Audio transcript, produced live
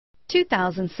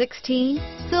2016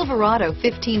 Silverado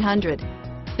 1500.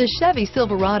 The Chevy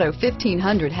Silverado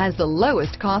 1500 has the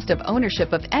lowest cost of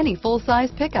ownership of any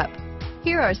full-size pickup.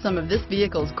 Here are some of this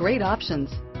vehicle's great options: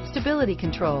 stability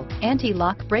control,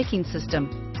 anti-lock braking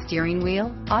system, steering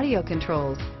wheel audio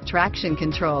controls, traction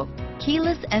control,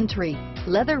 keyless entry,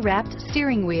 leather-wrapped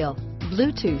steering wheel,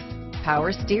 Bluetooth,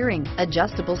 power steering,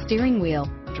 adjustable steering wheel,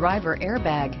 driver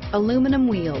airbag, aluminum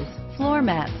wheels, floor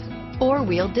mats,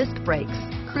 four-wheel disc brakes,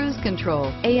 cruise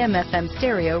control, AM/FM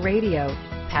stereo radio,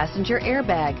 passenger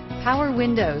airbag, power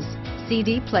windows,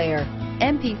 CD player,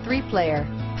 MP3 player,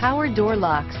 power door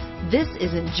locks. This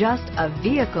isn't just a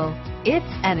vehicle,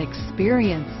 it's an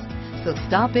experience. So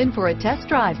stop in for a test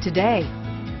drive today.